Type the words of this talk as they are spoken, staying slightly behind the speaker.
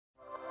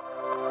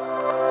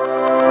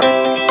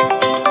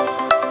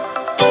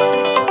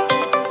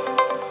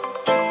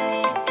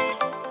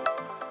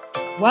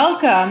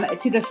Welcome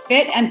to the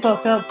Fit and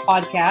Fulfilled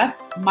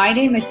podcast. My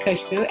name is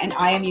Kushbu and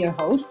I am your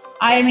host.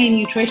 I am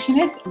a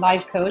nutritionist,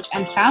 life coach,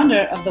 and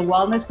founder of the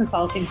wellness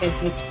consulting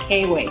business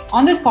K-Way.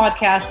 On this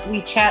podcast,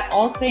 we chat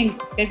all things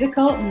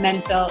physical,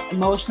 mental,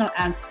 emotional,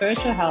 and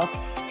spiritual health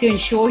to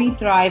ensure you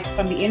thrive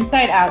from the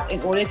inside out in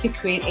order to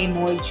create a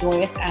more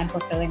joyous and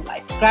fulfilling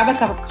life. Grab a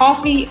cup of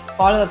coffee, a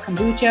bottle of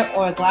kombucha,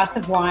 or a glass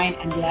of wine,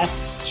 and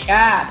let's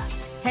chat.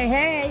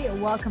 Hey,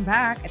 welcome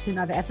back to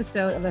another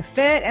episode of the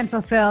Fit and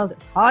Fulfilled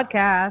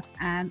podcast.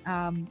 And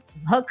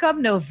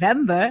welcome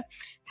November.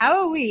 How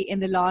are we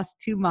in the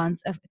last 2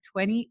 months of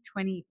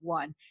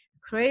 2021?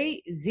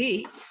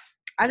 Crazy.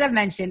 As I've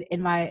mentioned in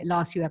my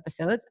last few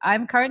episodes,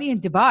 I'm currently in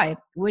Dubai,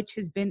 which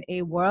has been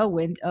a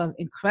whirlwind of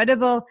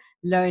incredible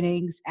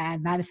learnings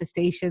and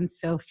manifestations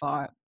so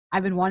far.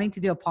 I've been wanting to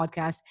do a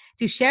podcast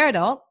to share it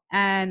all.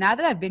 And now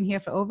that I've been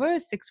here for over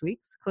 6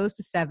 weeks, close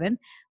to 7,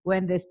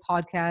 when this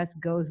podcast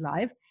goes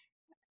live,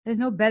 there's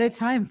no better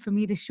time for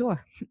me to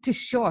share.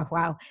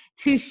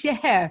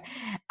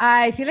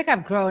 I feel like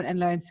I've grown and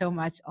learned so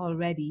much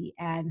already,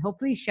 and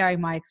hopefully sharing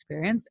my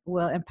experience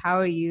will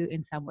empower you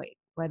in some way,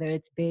 whether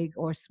it's big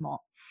or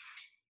small.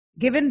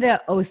 Given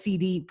the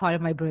OCD part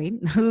of my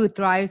brain who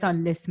thrives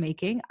on list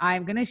making,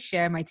 I'm going to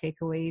share my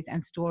takeaways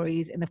and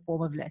stories in the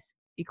form of lists.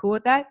 You cool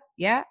with that?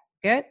 Yeah?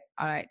 Good?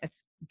 All right,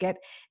 let's get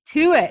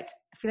to it.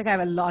 I feel like I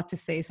have a lot to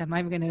say, so I'm not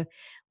even going to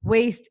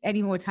waste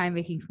any more time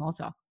making small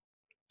talk.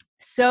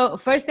 So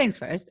first things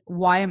first,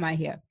 why am I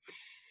here?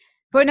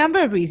 For a number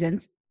of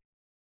reasons.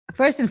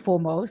 First and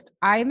foremost,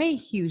 I'm a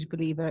huge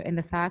believer in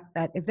the fact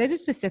that if there's a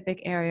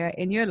specific area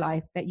in your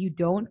life that you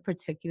don't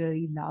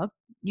particularly love,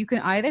 you can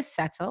either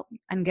settle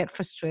and get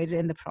frustrated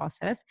in the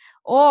process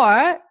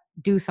or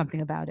do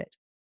something about it.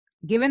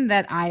 Given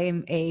that I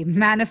am a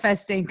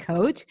manifesting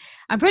coach,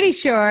 I'm pretty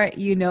sure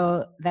you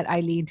know that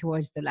I lean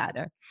towards the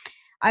latter.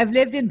 I've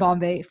lived in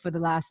Bombay for the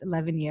last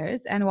 11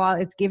 years, and while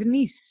it's given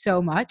me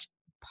so much,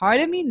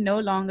 part of me no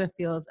longer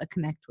feels a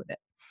connect with it.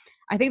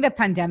 I think the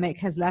pandemic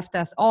has left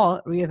us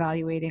all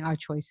reevaluating our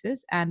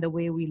choices and the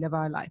way we live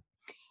our life.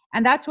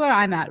 And that's where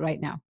I'm at right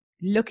now,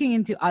 looking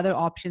into other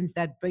options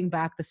that bring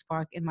back the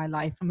spark in my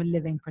life from a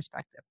living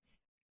perspective.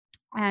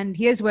 And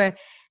here's where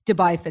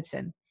Dubai fits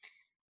in.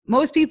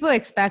 Most people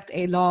expect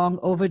a long,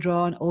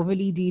 overdrawn,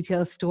 overly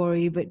detailed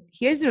story, but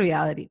here's the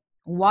reality.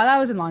 While I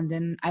was in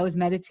London, I was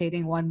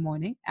meditating one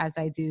morning, as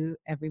I do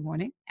every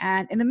morning.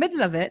 And in the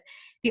middle of it,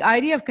 the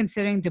idea of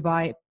considering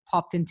Dubai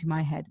popped into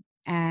my head,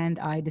 and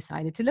I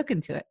decided to look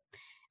into it.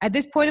 At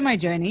this point in my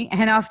journey,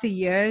 and after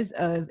years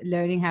of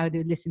learning how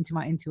to listen to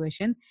my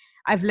intuition,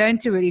 I've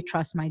learned to really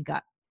trust my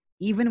gut,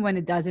 even when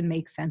it doesn't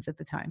make sense at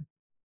the time.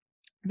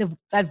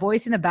 That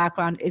voice in the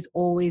background is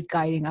always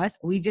guiding us.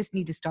 We just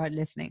need to start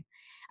listening.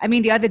 I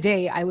mean, the other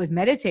day I was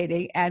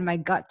meditating and my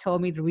gut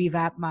told me to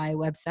revamp my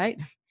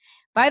website.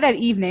 By that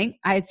evening,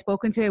 I had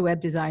spoken to a web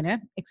designer,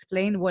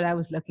 explained what I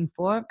was looking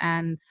for,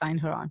 and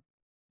signed her on.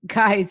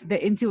 Guys,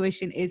 the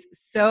intuition is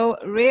so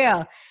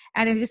real,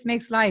 and it just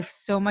makes life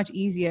so much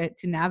easier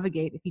to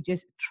navigate if you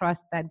just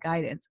trust that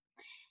guidance.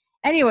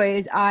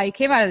 Anyways, I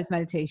came out of this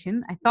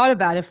meditation. I thought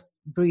about it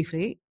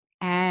briefly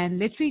and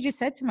literally just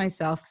said to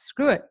myself,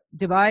 screw it,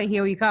 Dubai,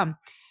 here we come.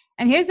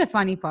 And here's the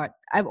funny part.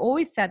 I've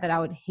always said that I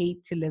would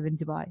hate to live in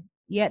Dubai.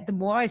 Yet the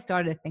more I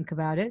started to think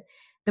about it,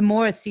 the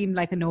more it seemed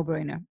like a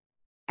no-brainer.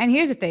 And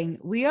here's the thing.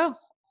 We are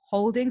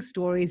holding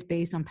stories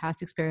based on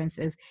past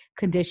experiences,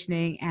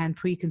 conditioning, and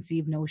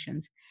preconceived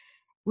notions.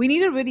 We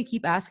need to really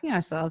keep asking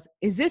ourselves,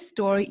 is this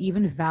story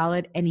even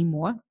valid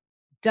anymore?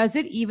 Does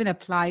it even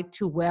apply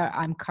to where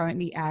I'm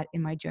currently at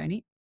in my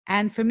journey?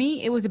 And for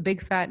me, it was a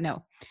big fat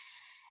no.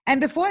 And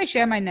before I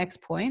share my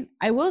next point,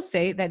 I will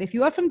say that if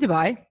you are from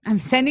Dubai, I'm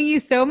sending you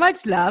so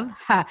much love.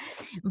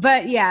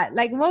 But yeah,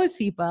 like most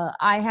people,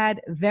 I had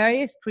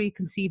various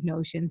preconceived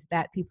notions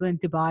that people in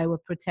Dubai were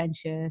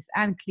pretentious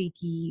and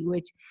cliquey,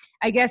 which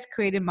I guess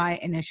created my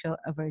initial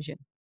aversion.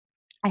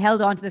 I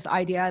held on to this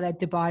idea that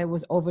Dubai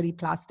was overly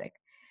plastic.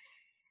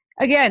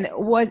 Again,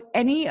 was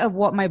any of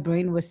what my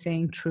brain was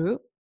saying true?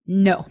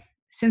 No.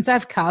 Since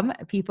I've come,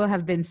 people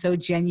have been so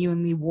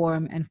genuinely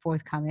warm and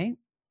forthcoming.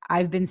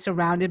 I've been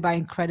surrounded by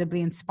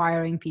incredibly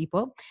inspiring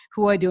people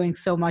who are doing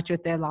so much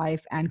with their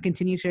life and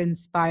continue to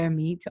inspire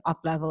me to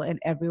up level in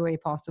every way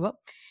possible.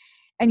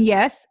 And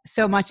yes,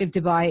 so much of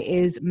Dubai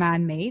is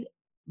man-made,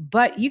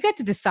 but you get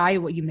to decide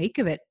what you make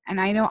of it. And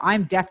I know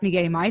I'm definitely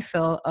getting my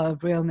fill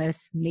of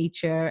realness,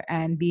 nature,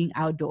 and being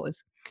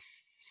outdoors.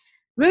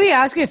 Really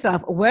ask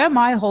yourself, where am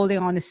I holding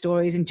on to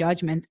stories and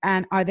judgments?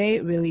 And are they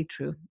really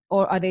true?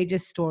 Or are they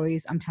just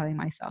stories I'm telling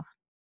myself?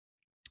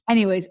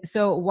 Anyways,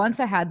 so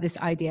once I had this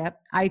idea,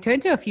 I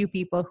turned to a few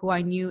people who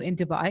I knew in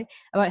Dubai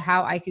about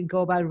how I could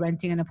go about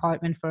renting an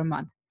apartment for a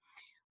month.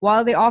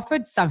 While they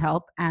offered some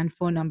help and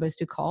phone numbers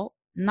to call,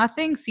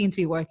 nothing seemed to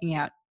be working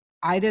out.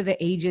 Either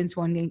the agents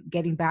weren't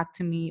getting back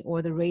to me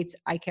or the rates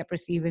I kept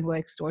receiving were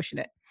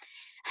extortionate.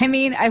 I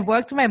mean, I've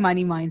worked on my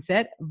money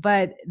mindset,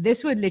 but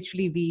this would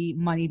literally be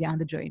money down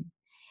the drain.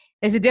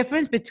 There's a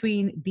difference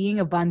between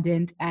being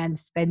abundant and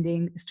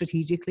spending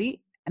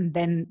strategically and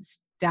then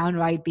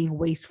downright being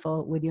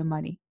wasteful with your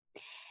money.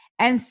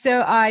 And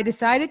so I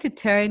decided to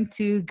turn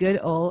to good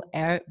old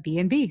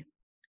Airbnb.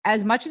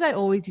 As much as I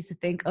always used to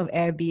think of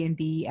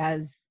Airbnb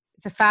as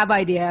it's a fab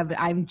idea, but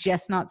I'm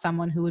just not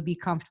someone who would be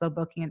comfortable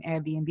booking an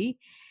Airbnb,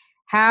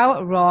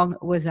 how wrong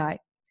was I?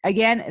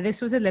 Again,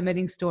 this was a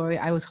limiting story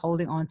I was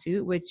holding on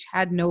to, which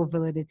had no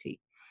validity.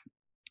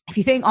 If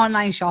you think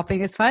online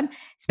shopping is fun,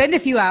 spend a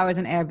few hours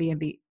on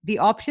Airbnb. The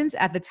options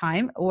at the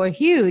time were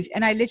huge,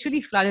 and I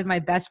literally flooded my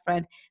best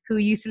friend who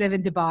used to live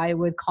in Dubai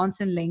with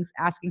constant links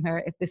asking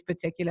her if this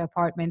particular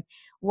apartment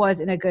was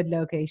in a good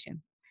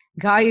location.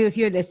 Gayu, if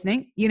you're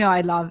listening, you know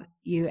I love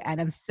you and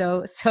I'm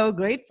so, so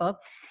grateful.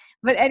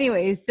 But,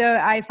 anyways, so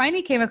I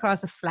finally came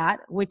across a flat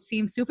which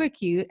seemed super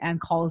cute and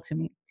called to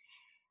me.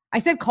 I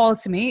said call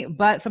to me,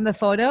 but from the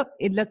photo,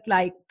 it looked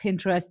like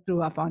Pinterest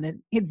threw up on it.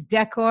 Its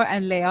decor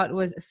and layout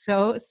was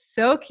so,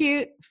 so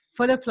cute,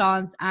 full of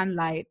plants and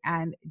light,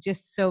 and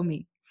just so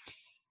me.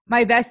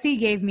 My bestie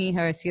gave me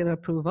her seal of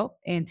approval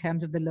in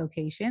terms of the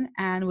location,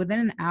 and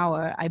within an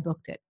hour, I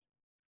booked it.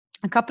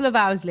 A couple of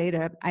hours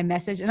later, I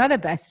messaged another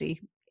bestie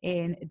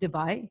in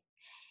Dubai.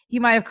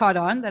 You might have caught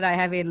on that I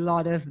have a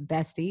lot of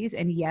besties,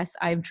 and yes,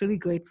 I am truly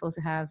grateful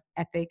to have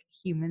epic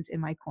humans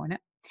in my corner.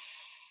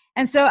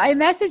 And so I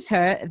messaged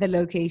her the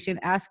location,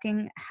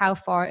 asking how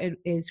far it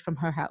is from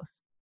her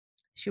house.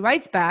 She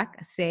writes back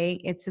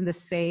saying it's in the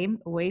same,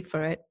 wait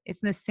for it,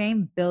 it's in the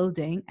same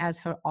building as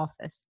her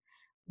office.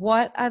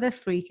 What are the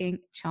freaking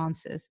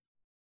chances?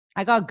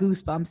 I got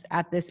goosebumps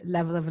at this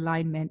level of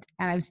alignment,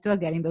 and I'm still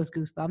getting those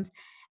goosebumps.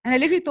 And I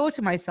literally thought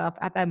to myself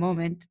at that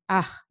moment,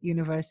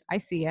 universe, I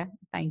see ya.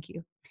 Thank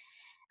you.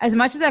 As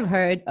much as I've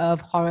heard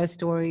of horror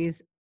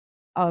stories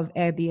of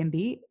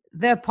Airbnb,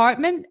 the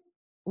apartment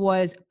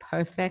was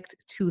perfect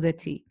to the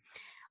T.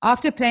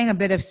 After playing a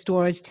bit of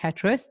storage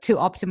Tetris to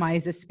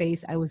optimize the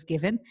space I was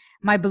given,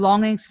 my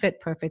belongings fit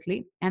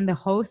perfectly, and the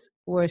hosts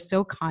were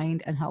so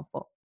kind and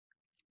helpful.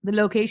 The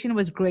location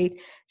was great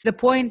to the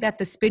point that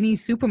the Spinny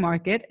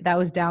supermarket that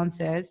was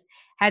downstairs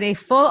had a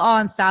full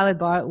on salad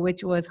bar,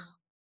 which was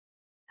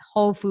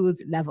Whole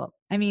Foods level.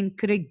 I mean,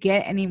 could it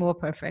get any more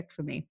perfect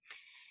for me?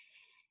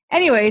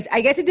 Anyways,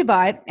 I get to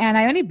Dubai and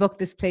I only booked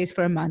this place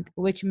for a month,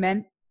 which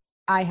meant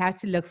I had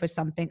to look for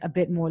something a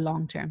bit more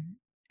long term.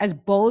 As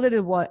bold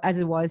as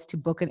it was to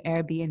book an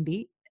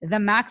Airbnb, the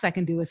max I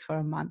can do is for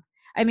a month.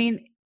 I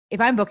mean, if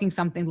I'm booking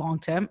something long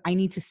term, I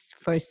need to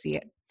first see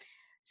it.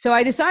 So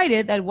I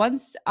decided that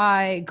once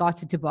I got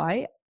to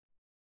Dubai,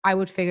 I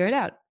would figure it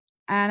out.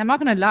 And I'm not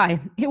going to lie,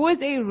 it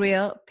was a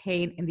real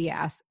pain in the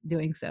ass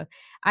doing so.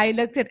 I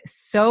looked at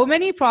so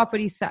many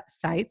property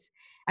sites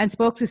and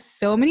spoke to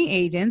so many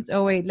agents.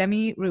 Oh, wait, let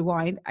me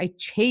rewind. I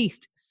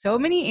chased so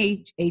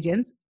many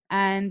agents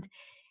and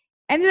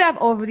ended up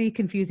overly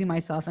confusing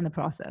myself in the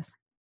process.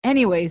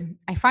 Anyways,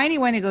 I finally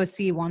went to go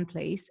see one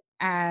place.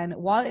 And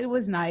while it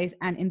was nice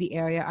and in the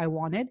area I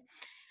wanted,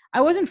 I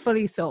wasn't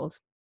fully sold.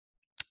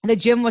 The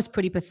gym was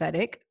pretty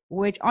pathetic,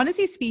 which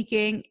honestly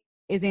speaking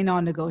is a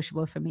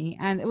non-negotiable for me.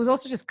 And it was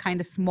also just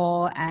kind of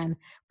small and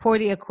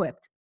poorly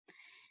equipped.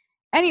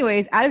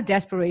 Anyways, out of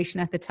desperation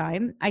at the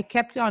time, I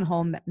kept on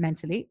home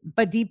mentally,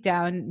 but deep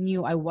down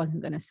knew I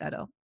wasn't going to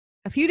settle.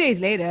 A few days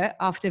later,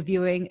 after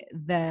viewing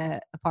the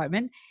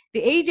apartment,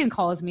 the agent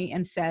calls me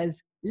and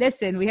says,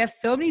 listen, we have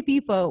so many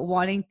people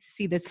wanting to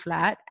see this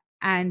flat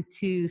and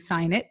to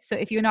sign it. So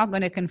if you're not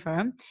going to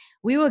confirm,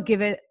 we will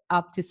give it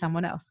up to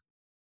someone else.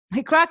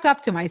 I cracked up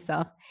to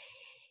myself.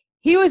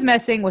 He was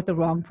messing with the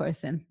wrong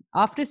person.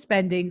 After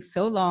spending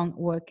so long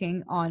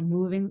working on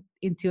moving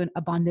into an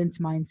abundance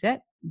mindset,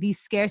 these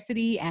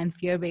scarcity and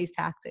fear-based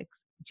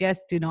tactics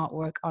just do not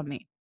work on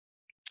me.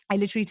 I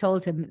literally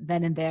told him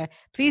then and there,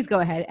 please go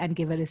ahead and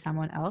give it to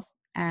someone else.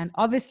 And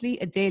obviously,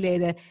 a day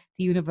later,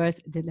 the universe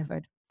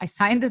delivered. I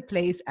signed the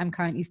place I'm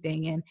currently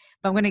staying in,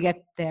 but I'm going to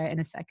get there in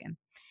a second.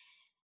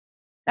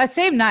 That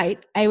same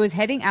night, I was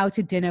heading out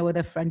to dinner with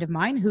a friend of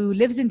mine who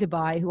lives in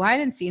Dubai, who I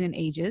hadn't seen in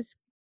ages.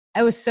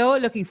 I was so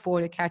looking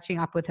forward to catching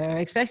up with her,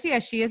 especially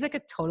as she is like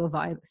a total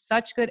vibe,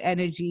 such good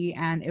energy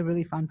and a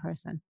really fun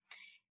person.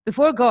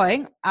 Before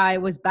going, I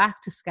was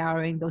back to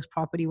scouring those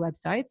property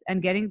websites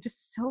and getting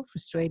just so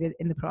frustrated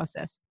in the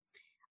process.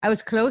 I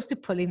was close to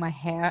pulling my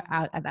hair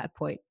out at that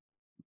point.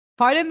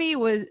 Part of me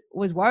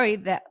was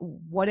worried that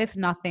what if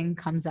nothing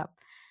comes up?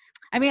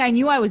 I mean, I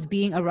knew I was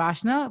being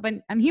irrational, but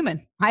I'm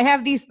human. I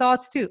have these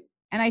thoughts too.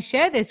 And I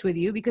share this with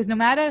you because no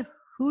matter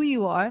who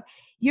you are,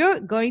 you're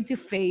going to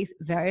face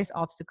various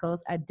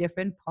obstacles at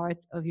different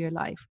parts of your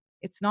life.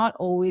 It's not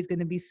always going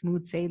to be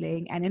smooth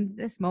sailing. And in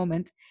these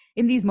moments,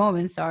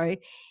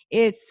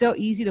 it's so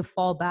easy to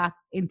fall back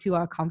into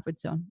our comfort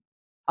zone.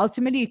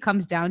 Ultimately, it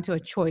comes down to a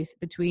choice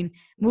between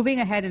moving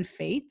ahead in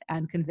faith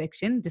and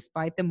conviction,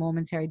 despite the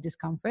momentary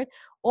discomfort,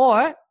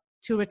 or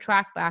to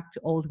retract back to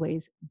old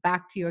ways,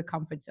 back to your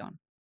comfort zone.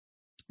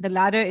 The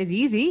latter is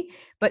easy,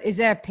 but is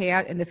there a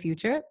payout in the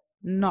future?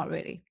 Not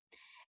really.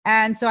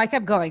 And so I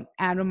kept going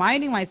and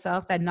reminding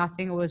myself that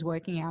nothing was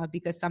working out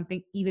because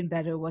something even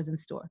better was in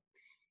store.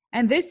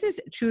 And this is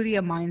truly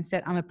a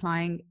mindset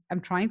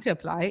I'm trying to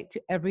apply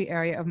to every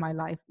area of my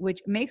life,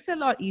 which makes it a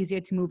lot easier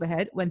to move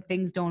ahead when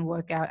things don't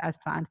work out as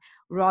planned,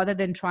 rather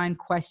than try and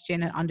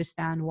question and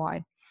understand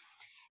why.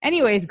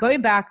 Anyways,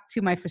 going back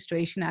to my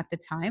frustration at the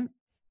time,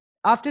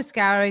 after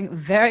scouring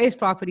various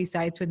property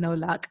sites with no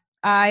luck,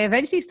 I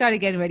eventually started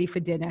getting ready for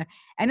dinner.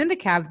 And in the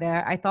cab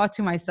there, I thought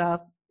to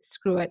myself,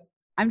 screw it.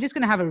 I'm just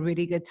going to have a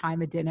really good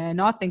time at dinner and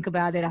not think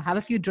about it. I'll have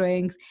a few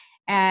drinks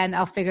and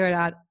I'll figure it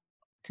out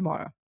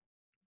tomorrow.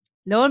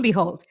 Lo and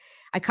behold,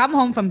 I come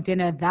home from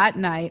dinner that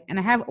night and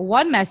I have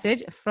one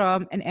message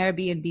from an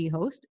Airbnb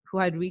host who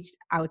I'd reached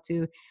out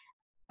to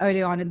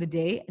early on in the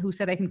day, who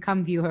said I can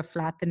come view her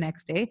flat the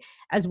next day,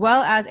 as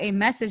well as a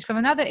message from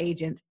another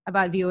agent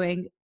about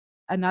viewing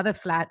another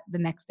flat the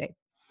next day.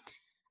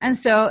 And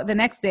so the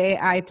next day,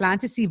 I planned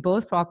to see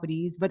both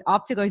properties, but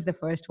after going to the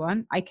first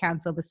one, I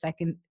canceled the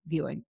second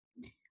viewing.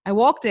 I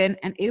walked in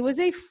and it was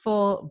a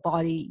full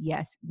body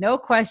yes. No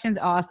questions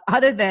asked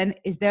other than,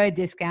 is there a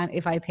discount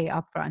if I pay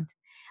upfront?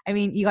 I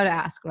mean, you got to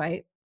ask,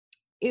 right?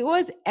 It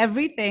was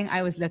everything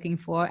I was looking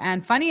for.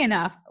 And funny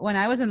enough, when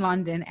I was in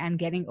London and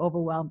getting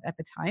overwhelmed at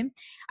the time,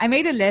 I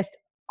made a list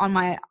on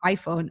my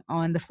iPhone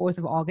on the 4th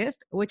of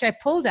August, which I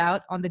pulled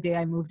out on the day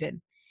I moved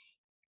in.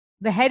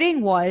 The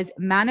heading was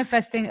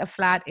manifesting a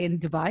flat in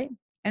Dubai,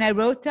 and I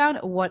wrote down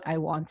what I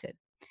wanted.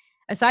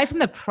 Aside from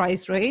the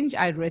price range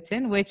I'd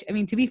written, which, I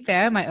mean, to be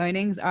fair, my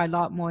earnings are a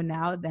lot more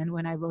now than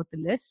when I wrote the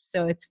list,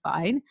 so it's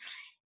fine.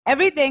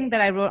 Everything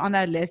that I wrote on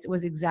that list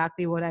was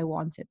exactly what I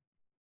wanted.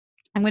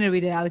 I'm going to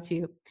read it out to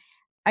you.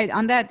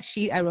 On that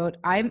sheet, I wrote,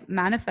 I'm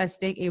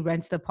manifesting a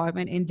rental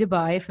apartment in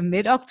Dubai for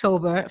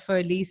mid-October for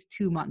at least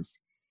 2 months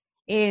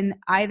in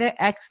either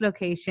X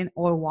location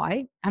or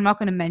Y. I'm not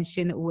going to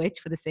mention which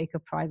for the sake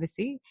of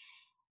privacy.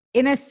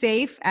 In a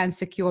safe and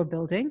secure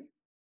building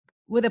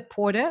with a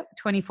porter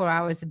 24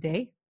 hours a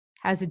day,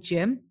 has a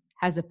gym,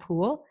 has a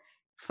pool,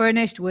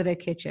 furnished with a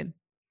kitchen.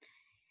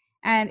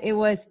 And it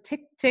was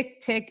tick, tick,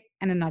 tick,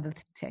 and another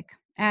tick.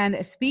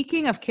 And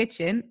speaking of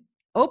kitchen,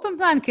 open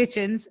plan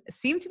kitchens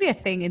seem to be a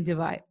thing in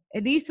Dubai,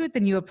 at least with the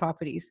newer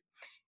properties.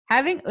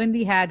 Having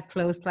only had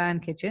closed plan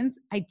kitchens,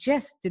 I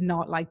just did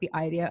not like the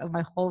idea of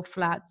my whole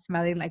flat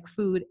smelling like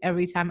food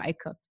every time I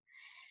cooked.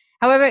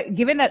 However,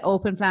 given that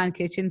open plan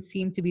kitchens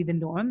seem to be the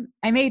norm,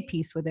 I made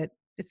peace with it.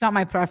 It's not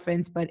my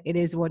preference, but it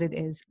is what it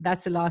is.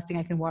 That's the last thing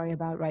I can worry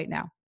about right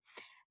now.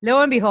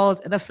 Lo and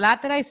behold, the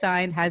flat that I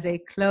signed has a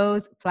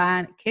closed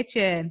plan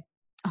kitchen.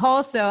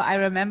 Also, I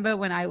remember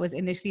when I was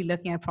initially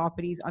looking at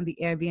properties on the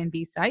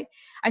Airbnb site,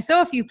 I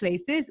saw a few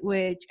places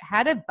which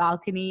had a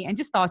balcony and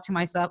just thought to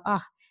myself,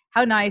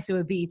 how nice it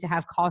would be to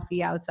have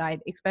coffee outside,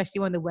 especially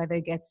when the weather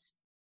gets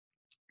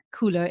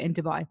cooler in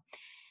Dubai.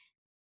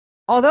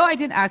 Although I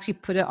didn't actually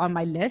put it on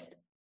my list,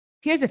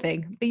 here's the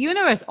thing. The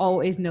universe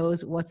always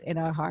knows what's in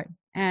our heart.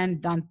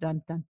 And dun,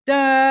 dun, dun,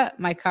 dun,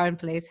 my current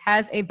place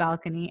has a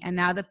balcony. And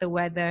now that the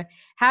weather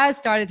has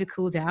started to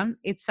cool down,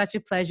 it's such a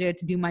pleasure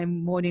to do my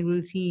morning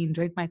routine,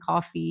 drink my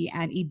coffee,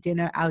 and eat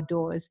dinner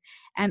outdoors.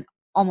 And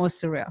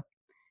almost surreal.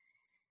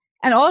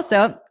 And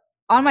also,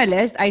 on my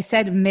list, I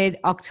said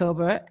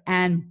mid-October.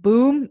 And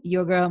boom,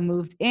 your girl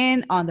moved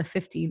in on the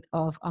 15th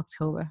of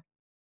October.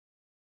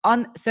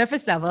 On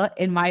surface level,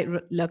 it might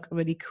look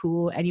really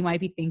cool. And you might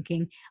be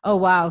thinking, oh,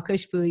 wow,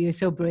 Khushbu, you're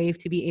so brave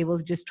to be able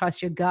to just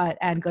trust your gut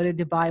and go to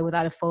Dubai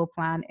without a full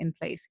plan in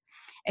place.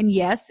 And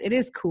yes, it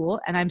is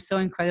cool. And I'm so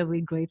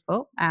incredibly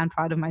grateful and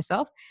proud of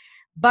myself.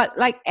 But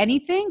like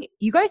anything,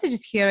 you guys are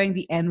just hearing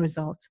the end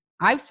result.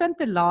 I've spent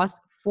the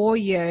last 4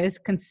 years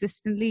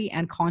consistently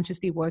and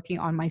consciously working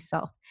on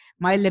myself,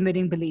 my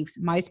limiting beliefs,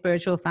 my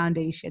spiritual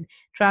foundation,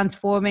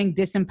 transforming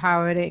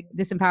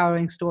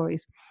disempowering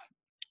stories,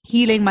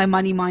 healing my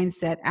money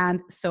mindset, and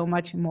so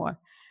much more.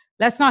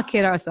 Let's not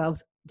kid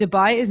ourselves.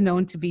 Dubai is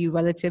known to be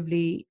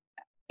relatively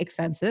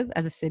expensive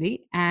as a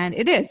city, and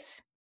it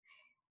is.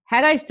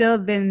 Had I still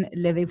been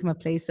living from a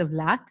place of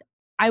lack,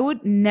 I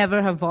would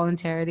never have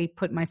voluntarily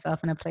put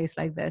myself in a place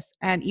like this.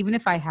 And even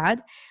if I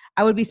had,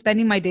 I would be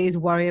spending my days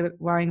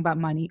worrying about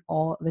money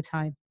all the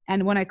time.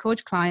 And when I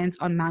coach clients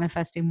on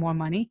manifesting more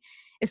money,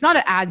 it's not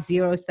to add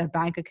zeros to their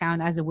bank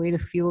account as a way to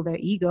fuel their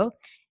ego.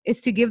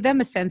 It's to give them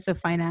a sense of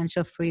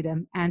financial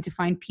freedom and to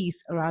find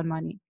peace around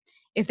money.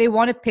 If they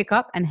want to pick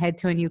up and head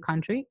to a new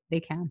country, they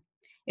can.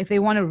 If they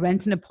want to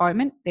rent an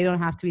apartment, they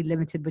don't have to be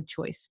limited with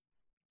choice.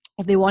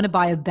 If they want to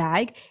buy a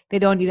bag, they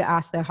don't need to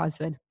ask their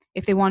husband.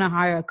 If they want to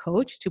hire a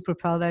coach to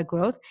propel their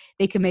growth,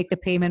 they can make the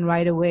payment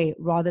right away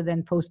rather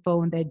than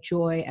postpone their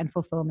joy and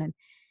fulfillment.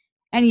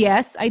 And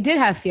yes, I did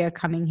have fear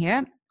coming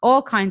here,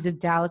 all kinds of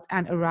doubts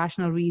and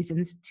irrational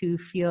reasons to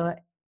feel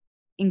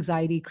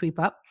anxiety creep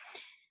up.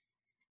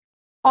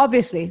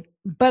 Obviously,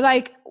 but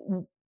like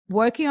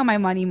working on my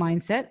money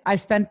mindset, I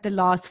spent the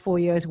last 4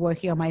 years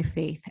working on my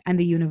faith in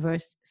the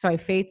universe,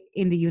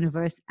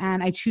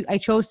 and I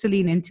chose to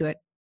lean into it.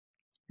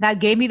 That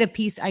gave me the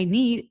peace I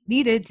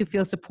needed to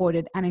feel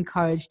supported and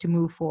encouraged to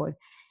move forward.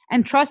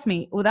 And trust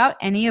me, without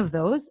any of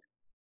those,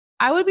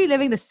 I would be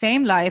living the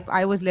same life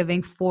I was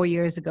living 4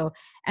 years ago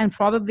and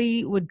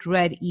probably would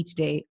dread each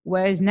day.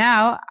 Whereas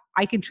now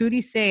I can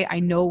truly say I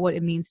know what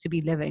it means to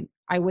be living.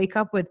 I wake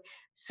up with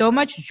so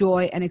much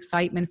joy and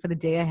excitement for the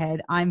day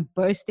ahead. I'm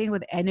bursting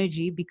with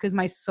energy because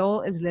my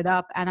soul is lit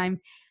up and I'm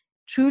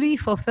truly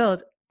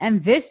fulfilled.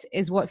 And this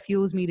is what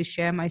fuels me to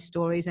share my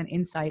stories and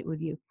insight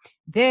with you.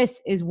 This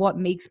is what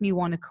makes me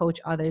want to coach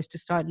others to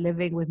start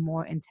living with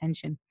more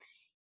intention.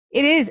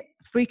 It is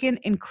freaking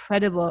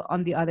incredible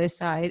on the other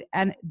side.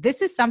 And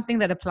this is something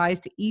that applies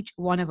to each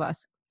one of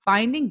us.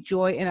 Finding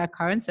joy in our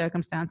current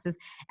circumstances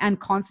and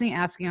constantly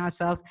asking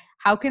ourselves,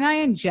 how can I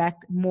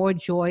inject more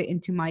joy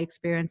into my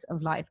experience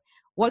of life?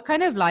 What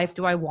kind of life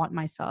do I want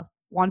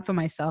for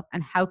myself?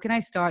 And how can I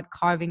start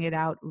carving it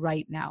out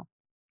right now?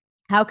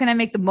 How can I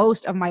make the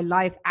most of my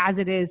life as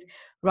it is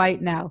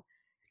right now?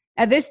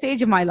 At this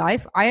stage of my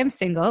life, I am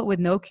single with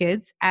no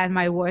kids, and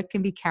my work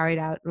can be carried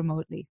out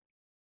remotely.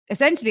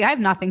 Essentially, I have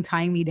nothing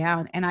tying me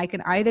down, and I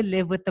can either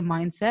live with the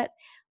mindset,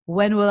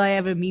 when will I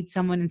ever meet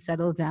someone and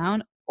settle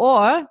down?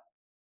 Or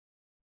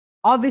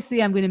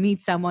obviously, I'm going to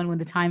meet someone when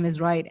the time is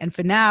right. And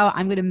for now,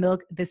 I'm going to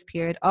milk this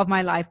period of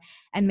my life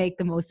and make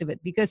the most of it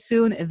because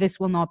soon this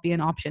will not be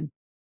an option.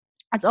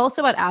 It's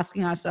also about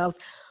asking ourselves,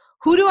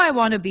 who do I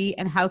want to be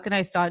and how can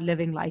I start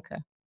living like her?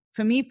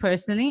 For me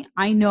personally,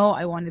 I know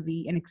I want to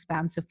be an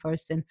expansive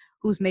person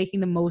who's making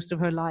the most of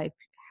her life,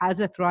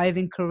 has a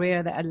thriving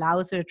career that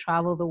allows her to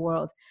travel the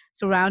world,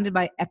 surrounded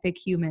by epic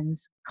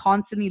humans,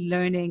 constantly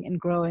learning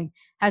and growing,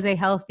 has a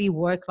healthy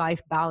work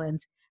life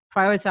balance,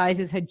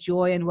 prioritizes her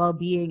joy and well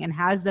being, and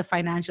has the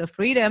financial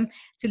freedom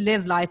to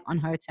live life on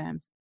her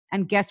terms.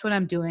 And guess what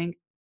I'm doing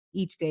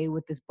each day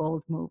with this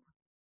bold move?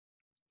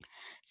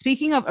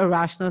 Speaking of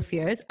irrational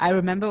fears, I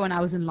remember when I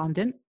was in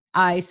London,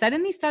 I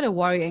suddenly started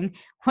worrying,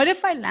 what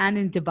if I land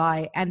in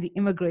Dubai and the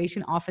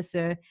immigration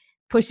officer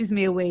pushes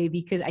me away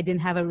because I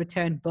didn't have a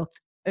return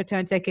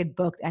ticket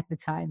booked at the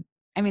time?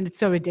 I mean, it's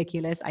so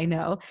ridiculous, I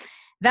know.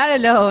 That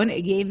alone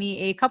gave me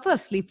a couple of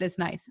sleepless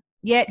nights.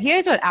 Yet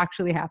here's what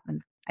actually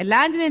happened. I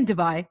landed in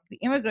Dubai. The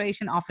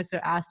immigration officer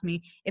asked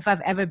me if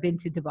I've ever been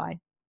to Dubai.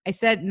 I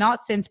said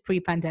not since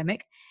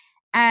pre-pandemic,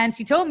 and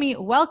she told me,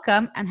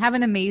 welcome and have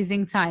an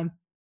amazing time.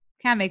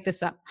 Can't make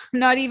this up. I'm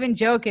not even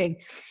joking.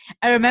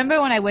 I remember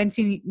when I went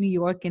to New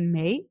York in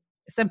May,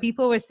 some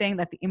people were saying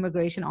that the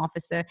immigration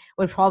officer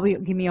would probably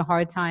give me a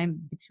hard time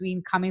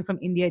between coming from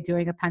India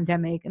during a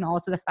pandemic and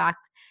also the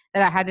fact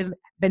that I hadn't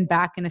been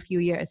back in a few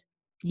years.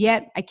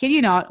 Yet, I kid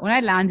you not, when I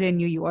landed in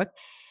New York,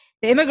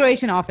 the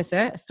immigration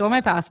officer saw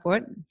my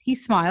passport, he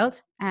smiled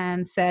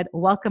and said,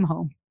 welcome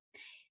home.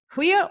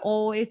 We are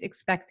always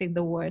expecting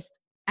the worst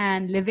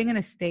and living in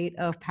a state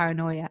of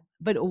paranoia.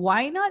 But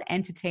why not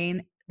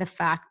entertain the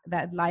fact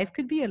that life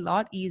could be a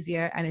lot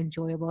easier and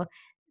enjoyable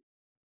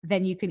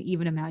than you can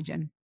even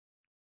imagine?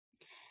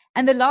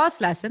 And the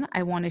last lesson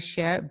I want to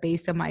share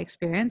based on my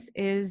experience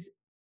is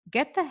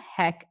get the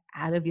heck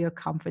out of your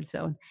comfort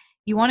zone.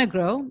 You want to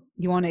grow,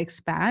 you want to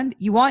expand,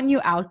 you want new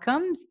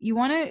outcomes, you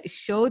want to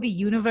show the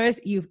universe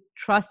you've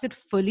trusted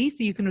fully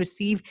so you can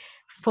receive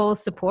full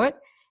support.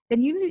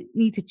 Then you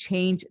need to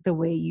change the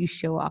way you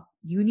show up.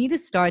 You need to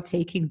start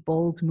taking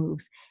bold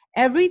moves.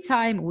 Every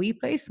time we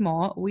play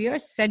small, we are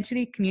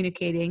essentially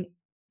communicating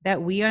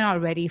that we are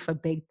not ready for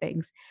big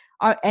things.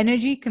 Our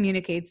energy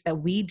communicates that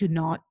we do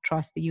not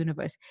trust the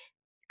universe.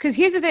 Because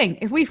here's the thing,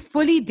 if we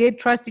fully did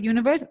trust the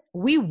universe,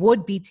 we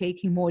would be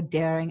taking more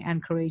daring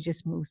and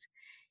courageous moves.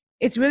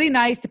 It's really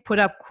nice to put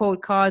up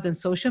quote cards on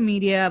social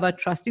media about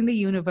trusting the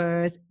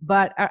universe,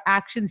 but our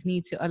actions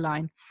need to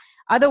align.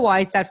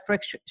 Otherwise, that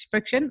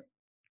friction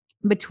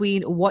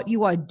between what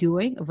you are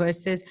doing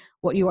versus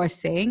what you are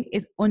saying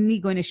is only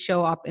going to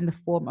show up in the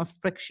form of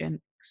friction,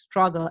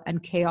 struggle,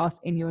 and chaos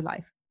in your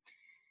life.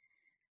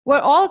 We're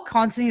all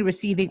constantly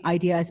receiving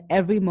ideas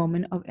every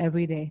moment of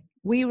every day.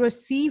 We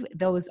receive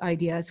those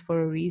ideas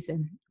for a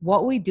reason.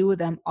 What we do with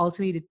them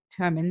ultimately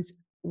determines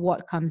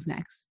what comes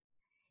next.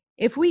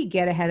 If we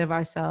get ahead of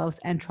ourselves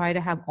and try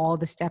to have all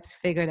the steps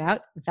figured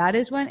out, that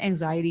is when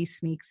anxiety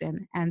sneaks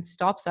in and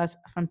stops us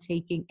from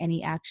taking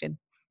any action.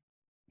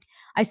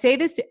 I say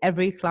this to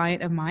every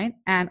client of mine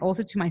and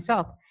also to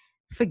myself.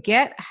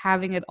 Forget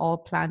having it all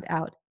planned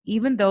out.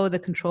 Even though the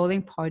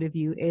controlling part of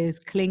you is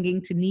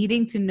clinging to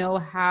needing to know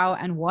how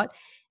and what,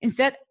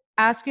 instead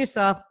ask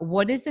yourself,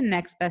 what is the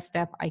next best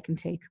step I can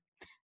take?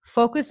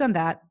 Focus on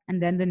that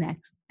and then the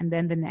next and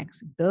then the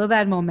next. Build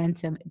that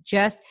momentum.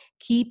 Just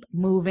keep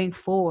moving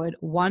forward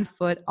one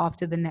foot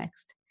after the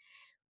next.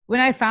 When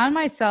I found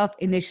myself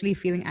initially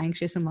feeling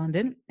anxious in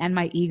London and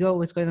my ego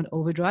was going on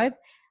overdrive,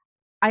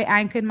 I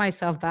anchored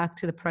myself back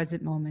to the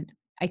present moment.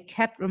 I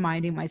kept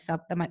reminding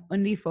myself that my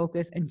only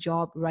focus and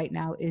job right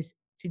now is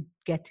to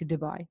get to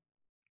Dubai.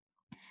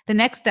 The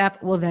next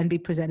step will then be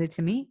presented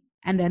to me,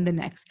 and then the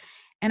next.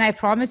 And I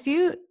promise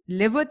you,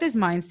 live with this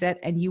mindset,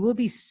 and you will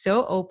be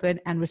so open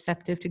and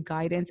receptive to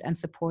guidance and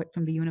support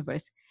from the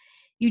universe.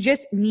 You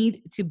just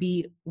need to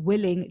be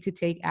willing to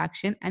take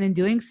action. And in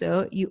doing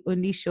so, you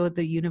only show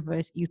the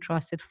universe you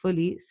trust it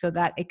fully so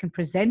that it can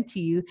present to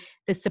you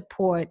the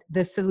support,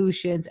 the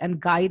solutions,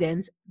 and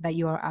guidance that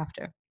you are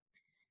after.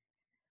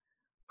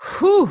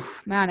 Whew,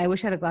 man, I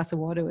wish I had a glass of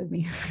water with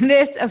me.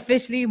 This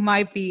officially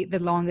might be the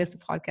longest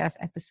podcast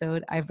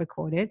episode I've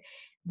recorded,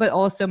 but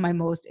also my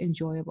most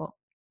enjoyable.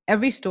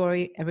 Every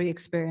story, every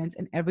experience,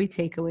 and every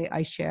takeaway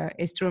I share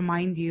is to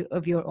remind you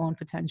of your own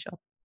potential.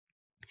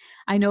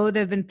 I know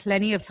there have been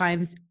plenty of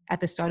times at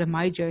the start of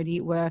my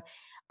journey where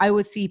I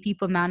would see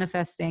people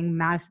manifesting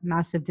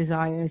massive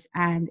desires,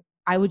 and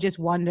I would just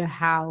wonder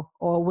how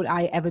or would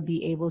I ever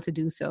be able to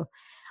do so.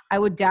 I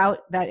would doubt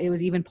that it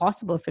was even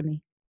possible for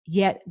me.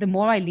 Yet, the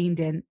more I leaned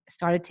in,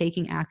 started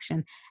taking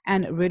action,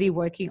 and really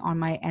working on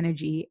my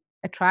energy,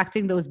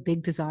 attracting those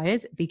big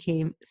desires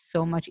became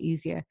so much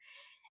easier.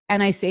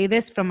 And I say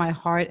this from my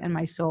heart and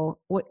my soul: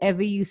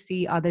 whatever you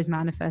see others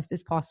manifest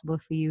is possible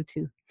for you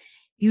too.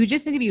 You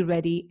just need to be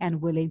ready and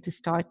willing to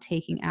start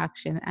taking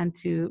action and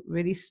to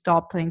really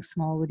stop playing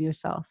small with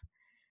yourself.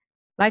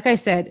 Like I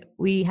said,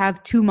 we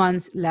have 2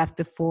 months left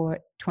before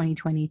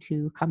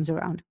 2022 comes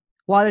around.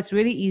 While it's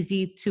really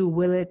easy to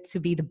will it to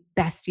be the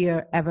best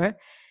year ever,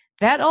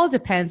 that all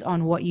depends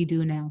on what you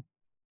do now.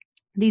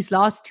 These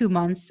last 2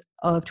 months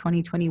of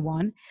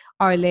 2021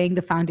 are laying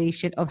the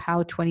foundation of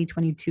how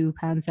 2022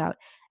 pans out.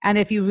 And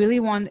if you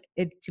really want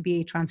it to be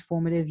a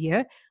transformative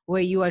year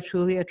where you are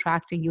truly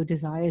attracting your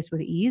desires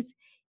with ease,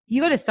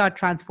 you got to start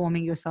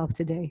transforming yourself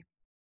today.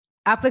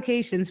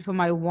 Applications for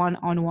my one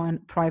on one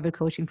private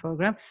coaching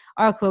program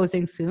are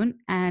closing soon.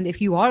 And if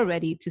you are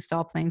ready to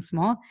stop playing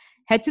small,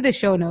 head to the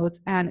show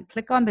notes and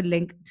click on the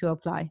link to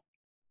apply.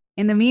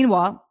 In the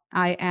meanwhile,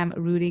 I am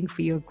rooting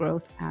for your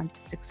growth and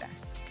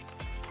success.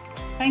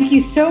 Thank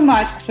you so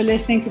much for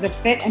listening to the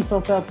Fit and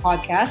Fulfill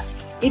podcast.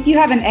 If you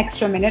have an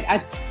extra minute,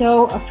 I'd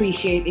so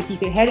appreciate if you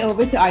could head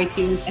over to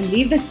iTunes and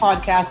leave this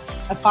podcast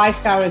a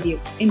 5-star review.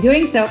 In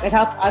doing so, it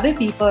helps other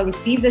people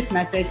receive this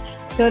message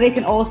so they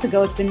can also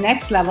go to the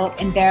next level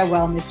in their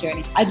wellness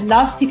journey. I'd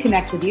love to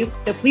connect with you,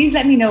 so please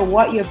let me know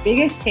what your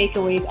biggest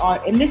takeaways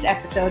are in this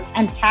episode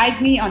and tag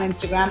me on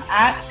Instagram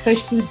at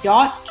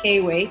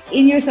kushbu.kway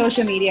in your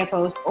social media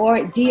post, or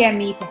DM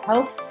me to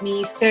help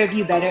me serve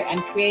you better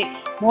and create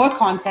more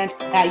content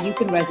that you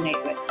can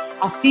resonate with.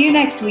 I'll see you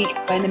next week,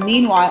 but in the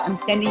meanwhile, I'm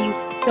sending you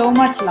so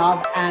much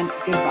love and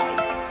good vibes.